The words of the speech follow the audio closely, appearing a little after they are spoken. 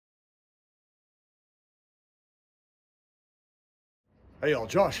Hey y'all,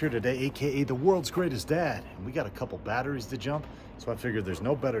 Josh here today, aka the world's greatest dad, and we got a couple batteries to jump, so I figured there's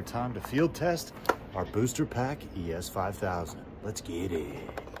no better time to field test our booster PAC ES5000. Let's get it.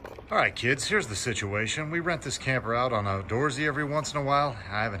 All right, kids, here's the situation. We rent this camper out on Outdoorsy every once in a while.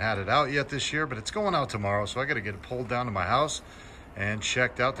 I haven't had it out yet this year, but it's going out tomorrow, so I got to get it pulled down to my house and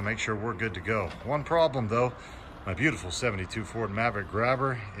checked out to make sure we're good to go. One problem though, my beautiful 72 Ford Maverick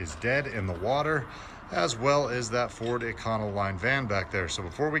Grabber is dead in the water, as well as that Ford Econoline van back there. So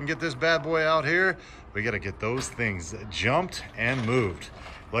before we can get this bad boy out here, we got to get those things jumped and moved.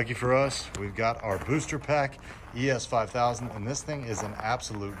 Lucky for us, we've got our booster PAC ES5000, and this thing is an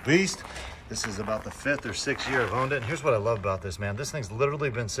absolute beast. This is about the 5th or 6th year I've owned it. And here's what I love about this, man. This thing's literally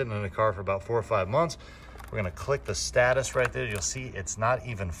been sitting in the car for about 4 or 5 months. We're gonna click the status right there. You'll see it's not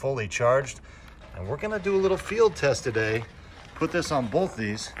even fully charged. And we're gonna do a little field test today. Put this on both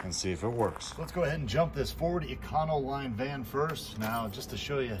these and see if it works. Let's go ahead and jump this Ford Econoline van first. Now, just to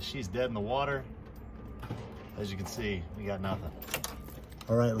show you, she's dead in the water. As you can see, we got nothing.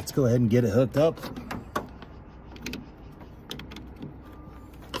 All right, let's go ahead and get it hooked up.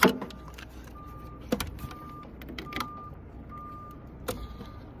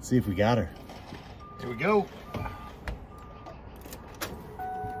 See if we got her. Here we go.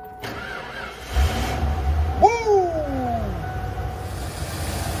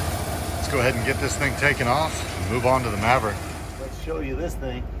 Go ahead and get this thing taken off and move on to the Maverick. Let's show you this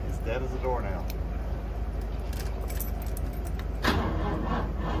thing. It's dead as a doornail.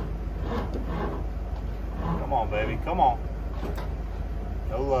 Come on, baby, come on.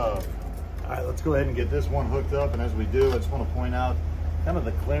 No love. All right, let's go ahead and get this one hooked up. And as we do, I just want to point out kind of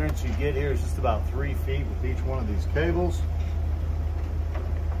the clearance you get here is just about 3 feet with each one of these cables.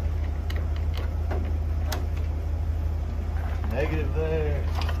 Negative there.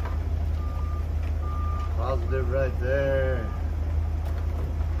 Positive right there.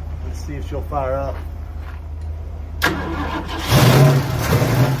 Let's see if she'll fire up.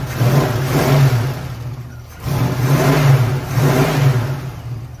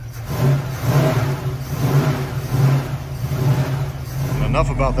 And enough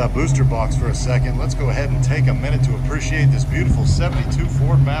about that booster box for a second. Let's go ahead and take a minute to appreciate this beautiful 72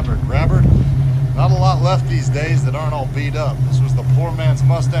 Ford Maverick Grabber. Not a lot left these days that aren't all beat up. This was the poor man's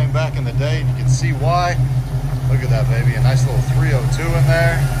Mustang back in the day, and you can see why. Look at that, baby. A nice little 302 in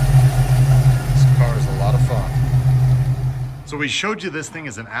there. This car is a lot of fun. So we showed you this thing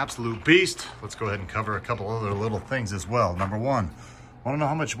is an absolute beast. Let's go ahead and cover a couple other little things as well. Number one, want to know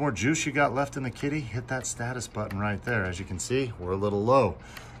how much more juice you got left in the kitty? Hit that status button right there. As you can see, we're a little low.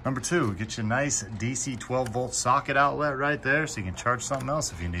 Number two, get you a nice DC 12-volt socket outlet right there so you can charge something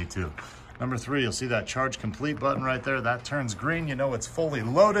else if you need to. Number three, you'll see that charge complete button right there. That turns green, you know it's fully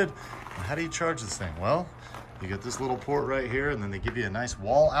loaded. And how do you charge this thing? Well, you get this little port right here, and then they give you a nice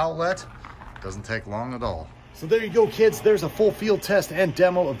wall outlet. Doesn't take long at all. So there you go, kids. There's a full field test and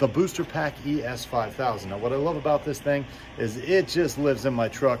demo of the booster PAC ES5000. Now, what I love about this thing is it just lives in my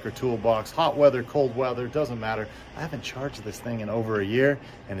truck or toolbox. Hot weather, cold weather, doesn't matter. I haven't charged this thing in over a year,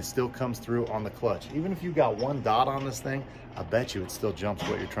 and it still comes through on the clutch. Even if you got one dot on this thing, I bet you it still jumps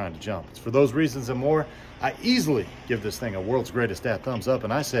what you're trying to jump. It's for those reasons and more, I easily give this thing a world's greatest dad thumbs up,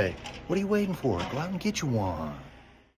 and I say, what are you waiting for? Go out and get you one.